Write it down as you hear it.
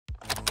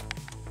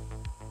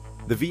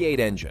The V8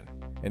 engine,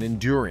 an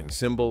enduring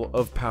symbol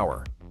of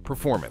power,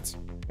 performance,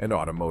 and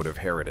automotive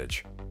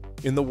heritage.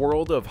 In the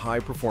world of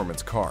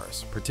high-performance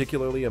cars,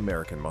 particularly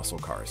American muscle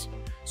cars,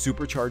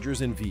 superchargers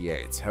and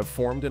V8s have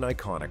formed an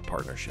iconic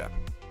partnership.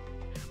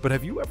 But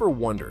have you ever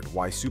wondered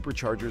why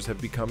superchargers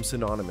have become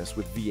synonymous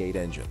with V8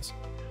 engines,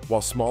 while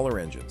smaller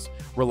engines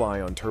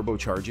rely on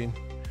turbocharging?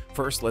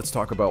 First, let's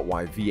talk about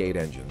why V8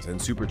 engines and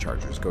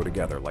superchargers go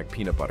together like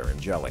peanut butter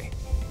and jelly.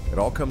 It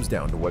all comes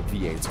down to what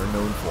V8s are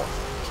known for: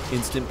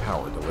 instant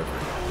power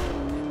delivery.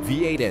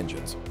 V8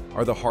 engines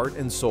are the heart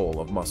and soul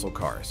of muscle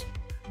cars,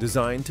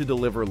 designed to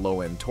deliver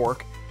low-end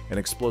torque and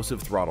explosive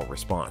throttle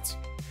response.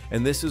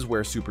 And this is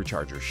where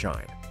superchargers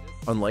shine.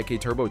 Unlike a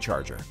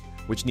turbocharger,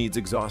 which needs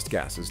exhaust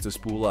gases to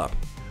spool up,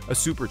 a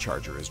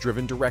supercharger is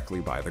driven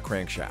directly by the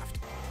crankshaft.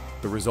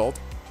 The result?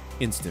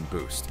 Instant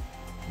boost.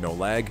 No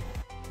lag,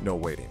 no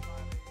waiting.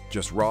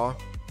 Just raw,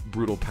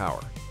 brutal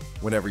power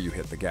whenever you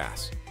hit the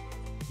gas.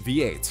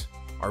 V8s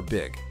are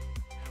big.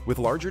 With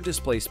larger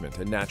displacement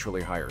and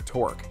naturally higher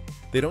torque,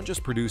 they don't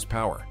just produce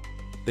power,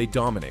 they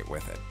dominate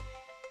with it.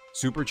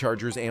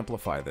 Superchargers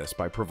amplify this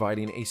by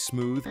providing a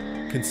smooth,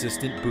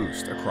 consistent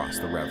boost across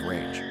the rev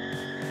range.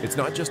 It's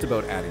not just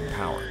about adding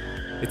power,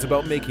 it's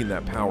about making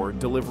that power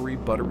delivery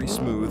buttery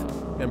smooth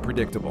and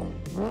predictable.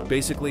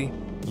 Basically,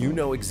 you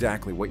know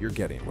exactly what you're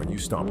getting when you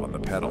stomp on the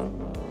pedal.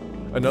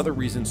 Another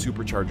reason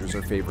superchargers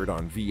are favored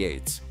on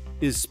V8s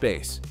is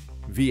space.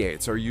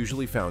 V8s are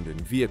usually found in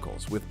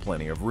vehicles with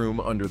plenty of room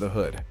under the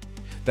hood.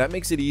 That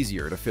makes it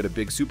easier to fit a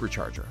big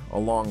supercharger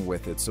along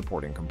with its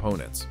supporting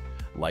components,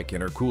 like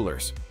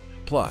intercoolers.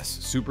 Plus,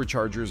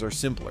 superchargers are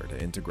simpler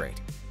to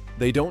integrate.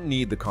 They don't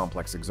need the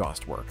complex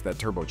exhaust work that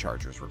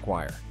turbochargers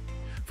require.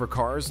 For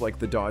cars like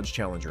the Dodge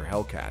Challenger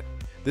Hellcat,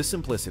 this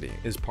simplicity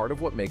is part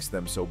of what makes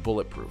them so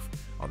bulletproof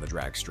on the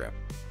drag strip.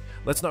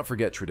 Let's not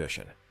forget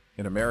tradition.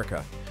 In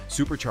America,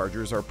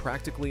 superchargers are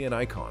practically an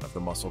icon of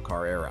the muscle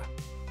car era.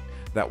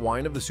 That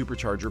whine of the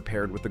supercharger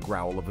paired with the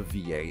growl of a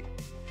V8,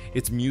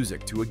 it's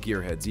music to a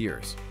gearhead's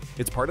ears.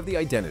 It's part of the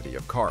identity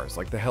of cars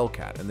like the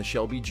Hellcat and the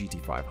Shelby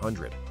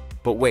GT500.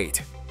 But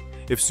wait,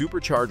 if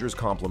superchargers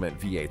complement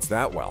V8s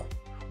that well,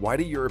 why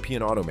do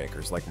European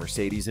automakers like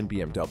Mercedes and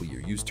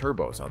BMW use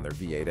turbos on their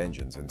V8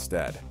 engines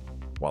instead?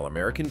 While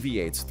American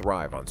V8s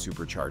thrive on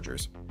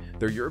superchargers,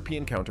 their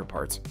European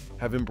counterparts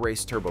have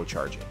embraced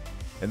turbocharging,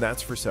 and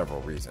that's for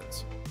several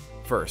reasons.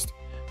 First,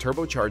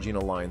 turbocharging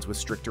aligns with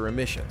stricter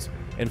emissions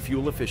and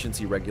fuel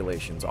efficiency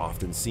regulations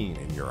often seen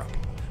in Europe.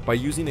 By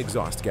using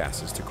exhaust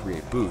gases to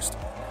create boost,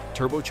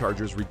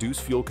 turbochargers reduce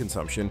fuel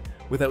consumption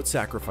without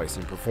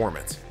sacrificing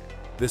performance.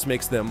 This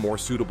makes them more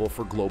suitable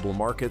for global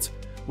markets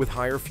with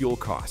higher fuel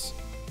costs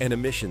and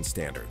emission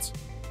standards.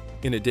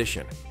 In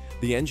addition,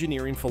 the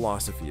engineering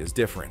philosophy is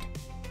different.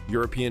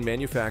 European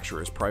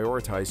manufacturers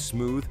prioritize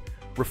smooth,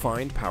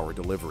 refined power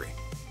delivery,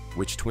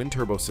 which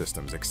twin-turbo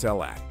systems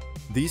excel at.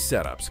 These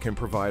setups can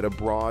provide a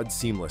broad,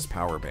 seamless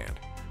power band,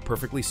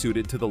 perfectly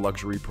suited to the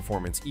luxury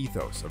performance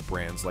ethos of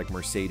brands like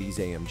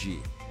Mercedes-AMG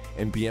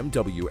and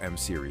BMW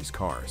M-Series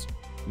cars.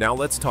 Now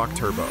let's talk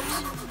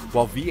turbos.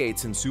 While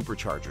V8s and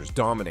superchargers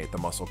dominate the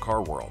muscle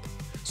car world,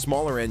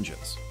 smaller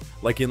engines,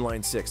 like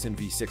inline-6 and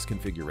V6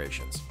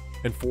 configurations,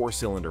 and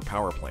 4-cylinder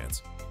power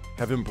plants,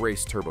 have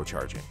embraced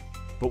turbocharging.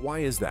 But why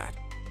is that?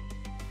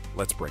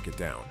 Let's break it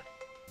down.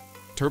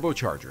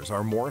 Turbochargers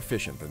are more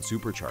efficient than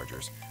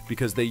superchargers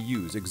because they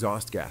use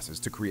exhaust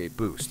gases to create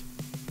boost,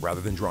 rather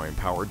than drawing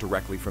power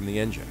directly from the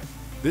engine.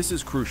 This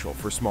is crucial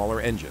for smaller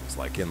engines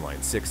like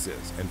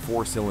inline-6s and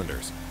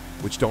 4-cylinders,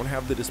 which don't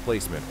have the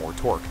displacement or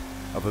torque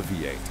of a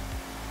V8.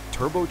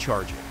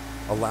 Turbocharging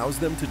allows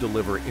them to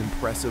deliver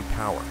impressive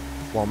power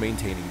while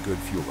maintaining good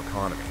fuel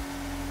economy.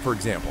 For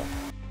example,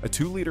 a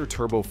 2-liter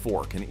Turbo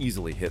 4 can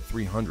easily hit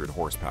 300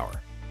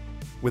 horsepower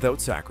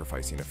without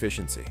sacrificing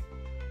efficiency.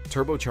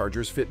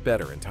 Turbochargers fit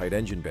better in tight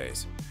engine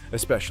bays,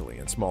 especially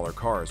in smaller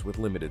cars with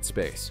limited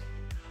space.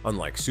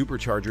 Unlike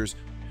superchargers,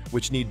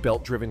 which need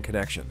belt-driven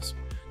connections,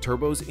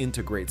 turbos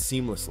integrate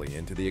seamlessly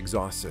into the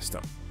exhaust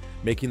system,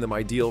 making them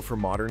ideal for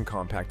modern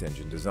compact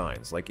engine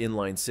designs like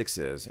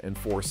inline-6s and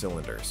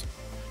 4-cylinders.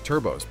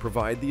 Turbos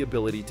provide the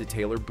ability to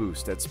tailor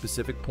boost at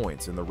specific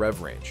points in the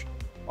rev range,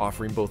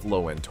 offering both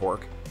low-end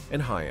torque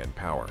and high-end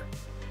power.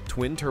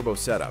 Twin-turbo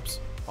setups,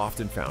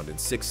 often found in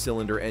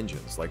 6-cylinder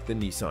engines like the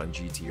Nissan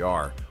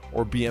GT-R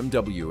or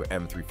BMW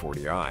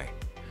M340i,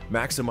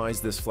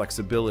 maximize this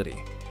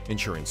flexibility,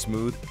 ensuring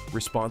smooth,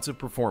 responsive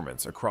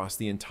performance across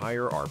the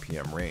entire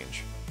RPM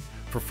range.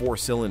 For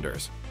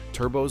 4-cylinders,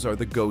 turbos are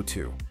the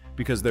go-to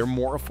because they're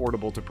more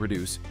affordable to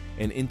produce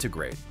and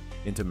integrate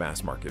into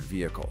mass-market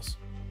vehicles.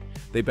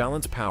 They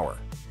balance power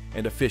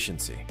and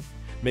efficiency,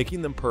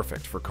 making them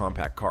perfect for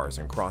compact cars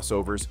and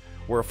crossovers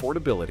where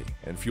affordability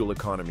and fuel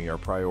economy are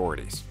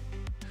priorities.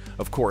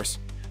 Of course,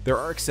 there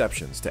are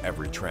exceptions to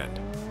every trend.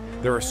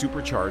 There are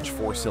supercharged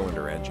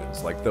 4-cylinder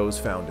engines like those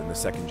found in the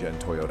second-gen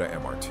Toyota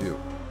MR2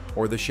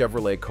 or the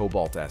Chevrolet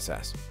Cobalt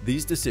SS.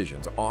 These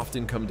decisions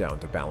often come down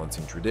to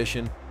balancing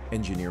tradition,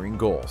 engineering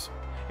goals,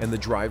 and the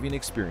driving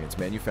experience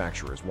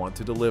manufacturers want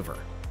to deliver.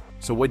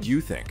 So what do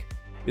you think?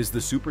 Is the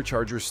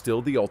supercharger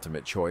still the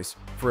ultimate choice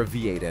for a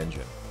V8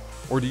 engine?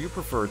 Or do you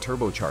prefer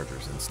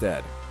turbochargers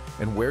instead?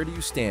 And where do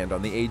you stand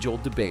on the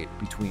age-old debate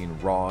between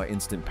raw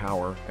instant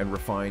power and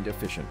refined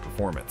efficient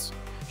performance?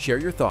 Share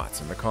your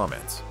thoughts in the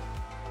comments.